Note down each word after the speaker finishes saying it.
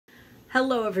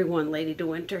Hello everyone, Lady De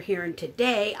Winter here, and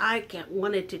today I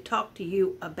wanted to talk to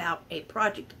you about a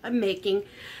project I'm making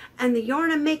and the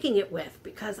yarn I'm making it with,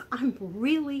 because I'm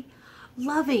really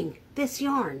loving this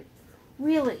yarn.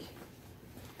 Really.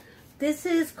 This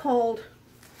is called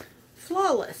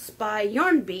Flawless by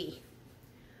Yarn Bee,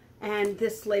 and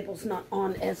this label's not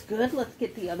on as good. Let's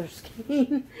get the other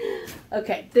skein.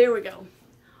 Okay, there we go.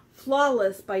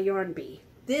 Flawless by Yarn Bee.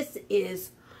 This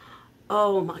is,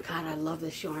 oh my God, I love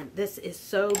this yarn. This is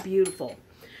so beautiful.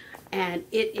 And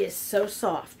it is so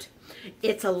soft.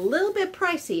 It's a little bit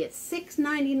pricey. It's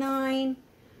 $6.99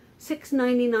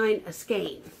 a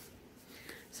skein.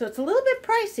 So it's a little bit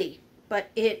pricey,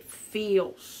 but it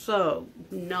feels so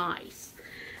nice.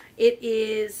 It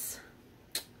is,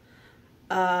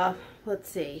 let's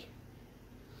see.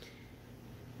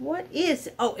 What is,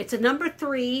 oh, it's a number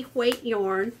 3 weight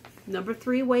yarn. Number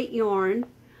 3 weight yarn.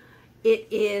 It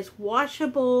is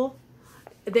washable.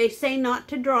 They say not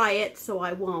to dry it, so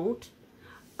I won't.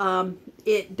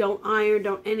 It don't iron,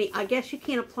 don't any, I guess you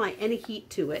can't apply any heat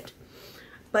to it.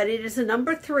 But it is a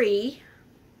number 3.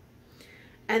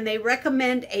 And they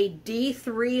recommend a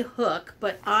D3 hook,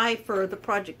 but I, for the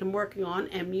project I'm working on,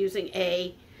 am using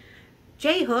a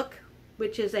J hook,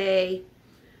 which is a,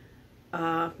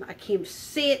 I can't even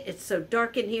see it, it's so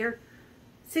dark in here,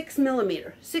 6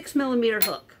 millimeter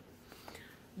hook.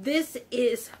 This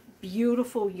is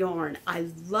beautiful yarn. I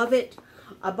love it.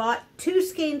 I bought 2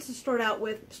 skeins to start out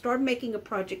with, started making a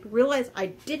project, realized I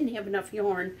didn't have enough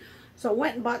yarn, so I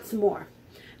went and bought some more.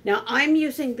 Now I'm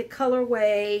using the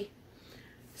colorway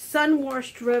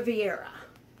Sun-Washed Riviera.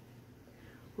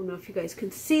 I don't know if you guys can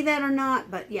see that or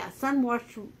not, but yeah,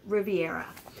 Sun-Washed Riviera.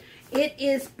 It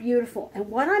is beautiful, and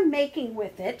what I'm making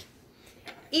with it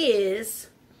is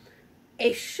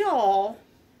a shawl.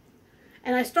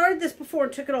 And I started this before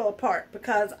and took it all apart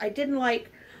because I didn't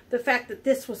like the fact that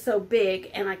this was so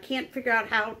big, and I can't figure out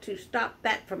how to stop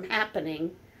that from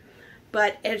happening.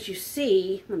 But as you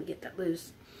see, let me get that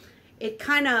loose, it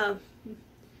kind of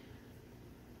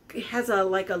has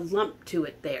like a lump to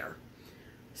it there.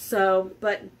 So,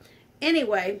 but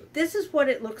anyway, this is what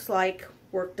it looks like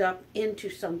worked up into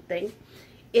something.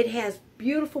 It has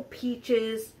beautiful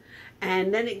peaches,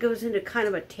 and then it goes into kind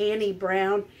of a tanny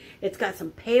brown. It's got some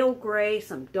pale gray,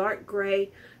 some dark gray,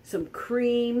 some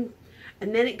cream,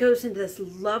 and then it goes into this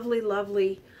lovely,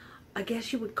 lovely, I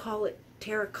guess you would call it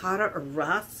terracotta or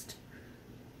rust.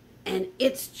 And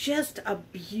it's just a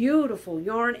beautiful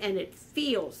yarn, and it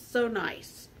feels so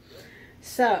nice.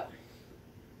 So,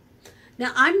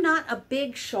 now I'm not a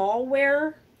big shawl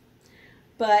wearer,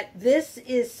 but this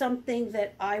is something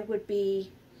that I would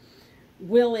be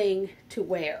willing to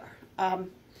wear.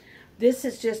 This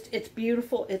is just, it's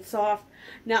beautiful, it's soft.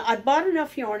 Now, I bought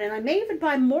enough yarn, and I may even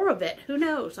buy more of it. Who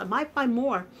knows? I might buy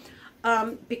more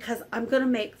because I'm going to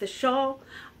make the shawl,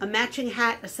 a matching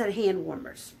hat, a set of hand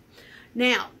warmers.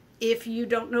 Now, if you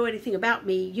don't know anything about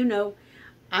me, you know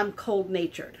I'm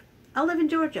cold-natured. I live in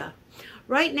Georgia.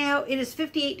 Right now, it is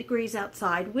 58 degrees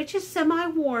outside, which is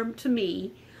semi-warm to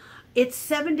me. It's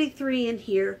 73 in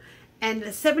here, and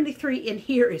the 73 in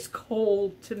here is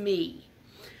cold to me.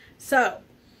 So,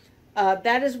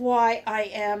 that is why I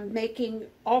am making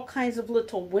all kinds of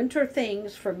little winter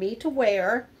things for me to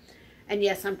wear. And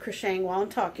yes, I'm crocheting while I'm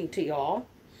talking to y'all.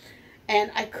 And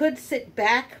I could sit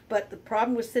back, but the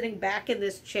problem with sitting back in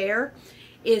this chair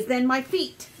is then my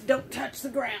feet don't touch the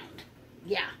ground.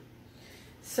 Yeah.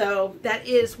 So, that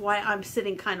is why I'm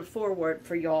sitting kind of forward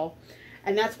for y'all.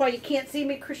 And that's why you can't see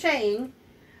me crocheting,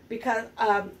 because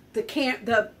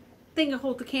the thing to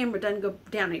hold the camera doesn't go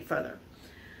down any further.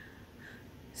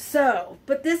 So,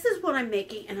 but this is what I'm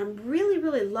making, and I'm really,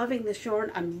 really loving this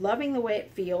yarn. I'm loving the way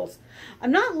it feels.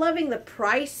 I'm not loving the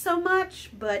price so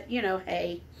much, but, you know,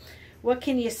 hey, what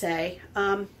can you say?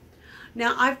 Now,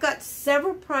 I've got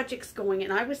several projects going,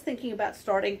 and I was thinking about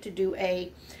starting to do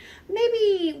a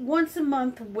maybe once a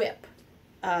month whip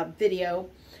video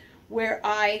where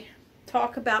I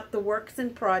talk about the works in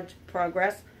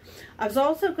progress. I was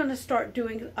also going to start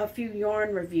doing a few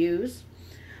yarn reviews.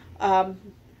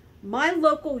 My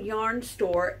local yarn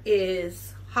store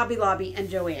is Hobby Lobby and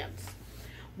Joann's.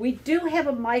 We do have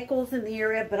a Michael's in the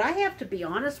area, but I have to be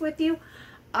honest with you,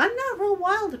 I'm not real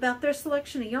wild about their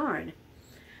selection of yarn.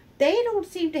 They don't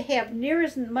seem to have near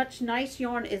as much nice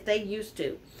yarn as they used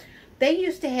to. They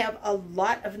used to have a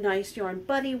lot of nice yarn.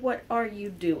 Buddy, what are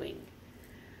you doing?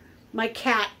 My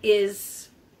cat is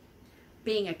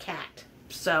being a cat.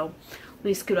 So, let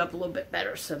me scoot up a little bit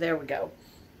better. So, there we go.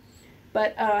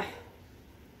 But,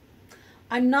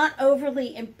 I'm not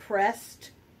overly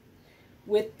impressed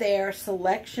with their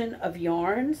selection of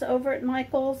yarns over at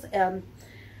Michael's.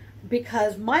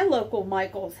 because my local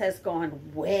Michael's has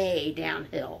gone way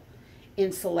downhill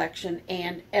in selection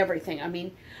and everything. I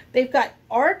mean, they've got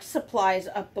art supplies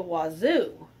up the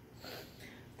wazoo.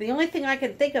 The only thing I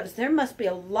can think of is there must be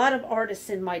a lot of artists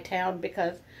in my town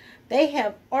because they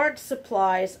have art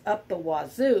supplies up the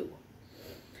wazoo.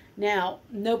 Now,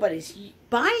 nobody's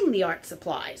buying the art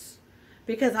supplies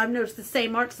because I've noticed the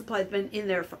same art supply has been in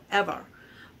there forever.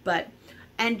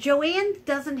 And Joann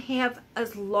doesn't have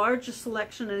as large a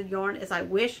selection of yarn as I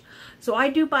wish, so I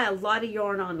do buy a lot of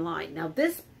yarn online. Now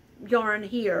this yarn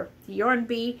here, the Yarn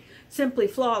Bee Simply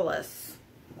Flawless,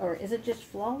 or is it just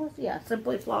Flawless? Yeah,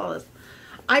 Simply Flawless.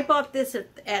 I bought this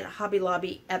at Hobby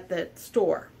Lobby at the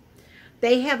store.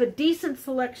 They have a decent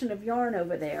selection of yarn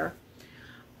over there,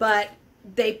 but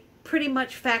they pretty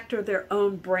much factor their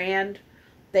own brand.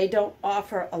 They don't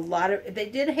offer a lot of, they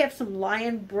did have some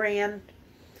Lion brand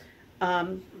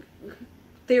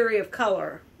Theory of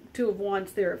Color, 2 of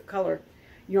 1's Theory of Color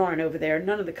yarn over there.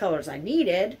 None of the colors I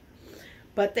needed,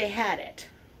 but they had it.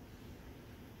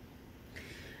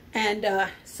 And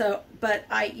but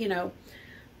I, you know,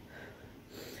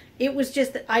 it was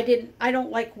just that I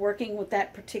don't like working with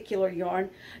that particular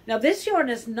yarn. Now this yarn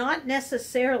is not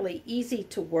necessarily easy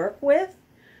to work with,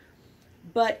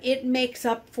 but it makes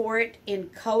up for it in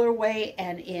colorway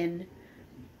and in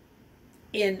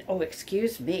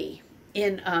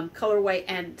colorway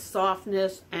and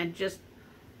softness and just,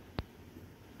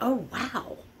 oh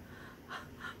wow.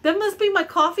 That must be my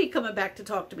coffee coming back to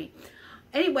talk to me.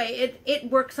 Anyway, it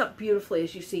works up beautifully,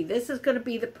 as you see. This is going to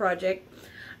be the project,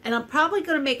 and I'm probably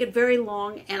going to make it very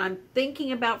long, and I'm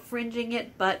thinking about fringing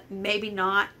it, but maybe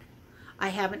not. I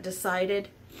haven't decided.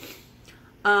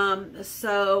 And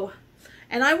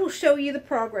I will show you the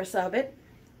progress of it,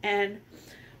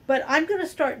 but I'm going to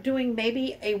start doing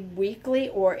maybe a weekly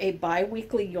or a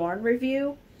bi-weekly yarn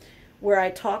review where I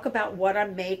talk about what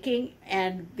I'm making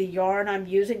and the yarn I'm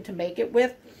using to make it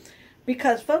with.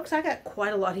 Because, folks, I got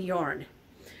quite a lot of yarn.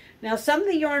 Now, some of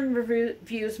the yarn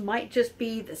reviews might just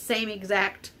be the same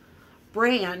exact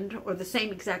brand or the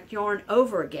same exact yarn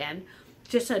over again,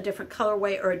 just in a different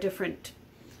colorway or a different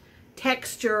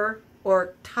texture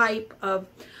or type of,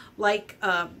 like,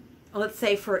 let's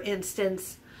say, for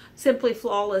instance, Simply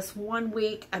Flawless 1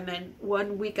 week, and then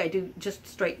 1 week I do just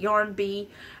straight Yarn Bee,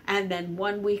 and then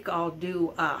 1 week I'll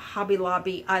do Hobby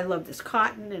Lobby I Love This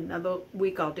Cotton, and another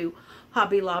week I'll do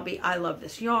Hobby Lobby I Love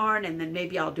This Yarn, and then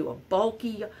maybe I'll do a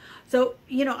bulky. So,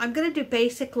 you know, I'm going to do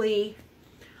basically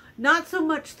not so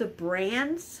much the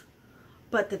brands,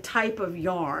 but the type of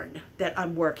yarn that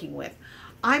I'm working with.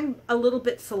 I'm a little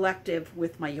bit selective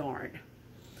with my yarn.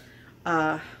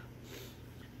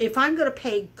 If I'm going to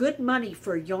pay good money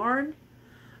for yarn,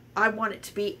 I want it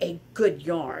to be a good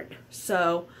yarn.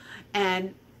 So,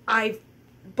 and I've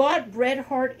bought Red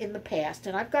Heart in the past,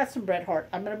 and I've got some Red Heart.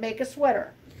 I'm going to make a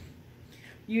sweater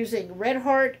using Red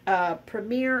Heart,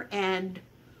 Premier, and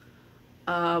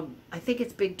I think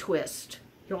it's Big Twist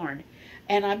yarn.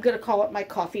 And I'm going to call it my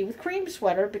Coffee with Cream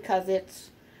sweater because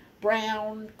it's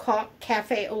brown,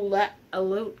 cafe au lait,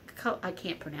 I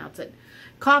can't pronounce it,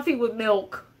 coffee with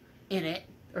milk in it,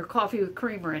 or coffee with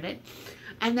creamer in it.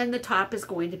 And then the top is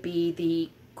going to be the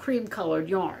cream colored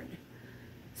yarn.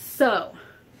 So,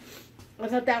 I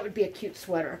thought that would be a cute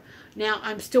sweater. Now,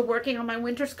 I'm still working on my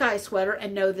Winter Sky sweater,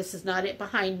 and no, this is not it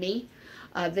behind me.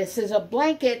 This is a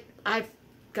blanket. I've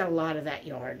got a lot of that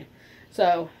yarn.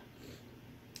 So,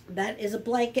 that is a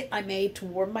blanket I made to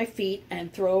warm my feet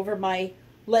and throw over my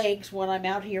legs when I'm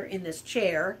out here in this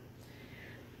chair.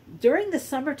 During the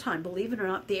summertime, believe it or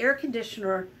not, the air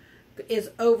conditioner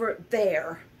is over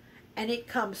there, and it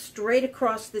comes straight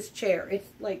across this chair. It's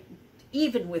like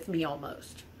even with me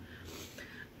almost.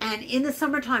 And in the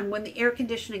summertime, when the air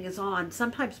conditioning is on,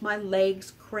 sometimes my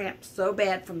legs cramp so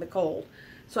bad from the cold.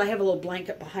 So I have a little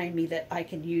blanket behind me that I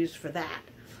can use for that.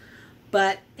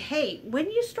 But hey,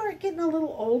 when you start getting a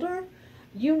little older,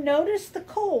 you notice the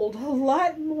cold a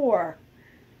lot more.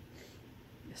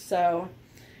 So,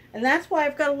 and that's why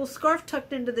I've got a little scarf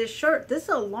tucked into this shirt. This is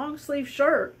a long sleeve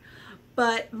shirt,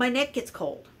 but my neck gets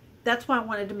cold. That's why I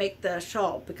wanted to make the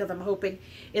shawl, because I'm hoping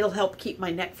it'll help keep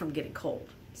my neck from getting cold.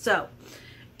 So,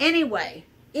 anyway,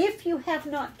 if you have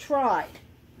not tried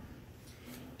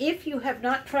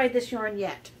this yarn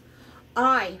yet,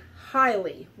 I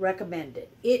highly recommend it.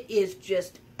 It is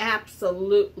just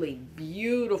absolutely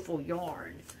beautiful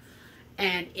yarn.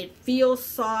 And it feels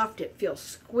soft, it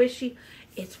feels squishy.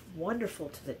 It's wonderful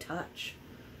to the touch.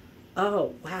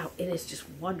 Oh, wow, it is just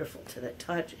wonderful to the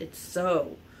touch. It's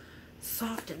so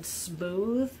soft and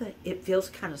smooth. It feels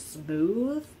kind of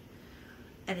smooth.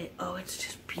 And it's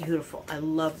just beautiful. I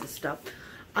love this stuff.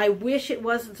 I wish it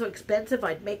wasn't so expensive.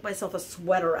 I'd make myself a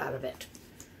sweater out of it.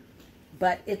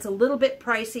 But it's a little bit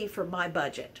pricey for my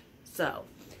budget. So,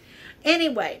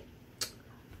 anyway,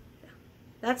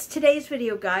 that's today's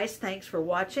video, guys. Thanks for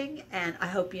watching, and I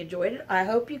hope you enjoyed it. I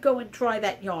hope you go and try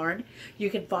that yarn. You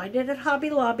can find it at Hobby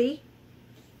Lobby.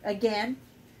 Again,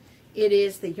 it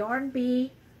is the Yarn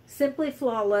Bee Simply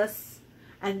Flawless,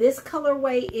 and this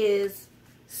colorway is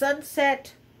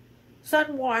Sunset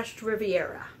Sun-Washed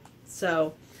Riviera.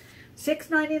 So,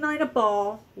 $6.99 a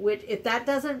ball. Which, if that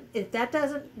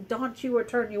doesn't daunt you or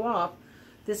turn you off,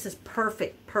 this is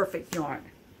perfect yarn.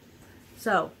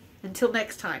 So, until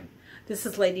next time, this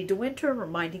is Lady DeWinter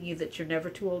reminding you that you're never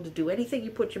too old to do anything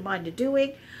you put your mind to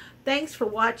doing. Thanks for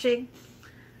watching,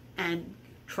 and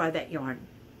try that yarn.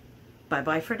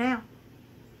 Bye-bye for now.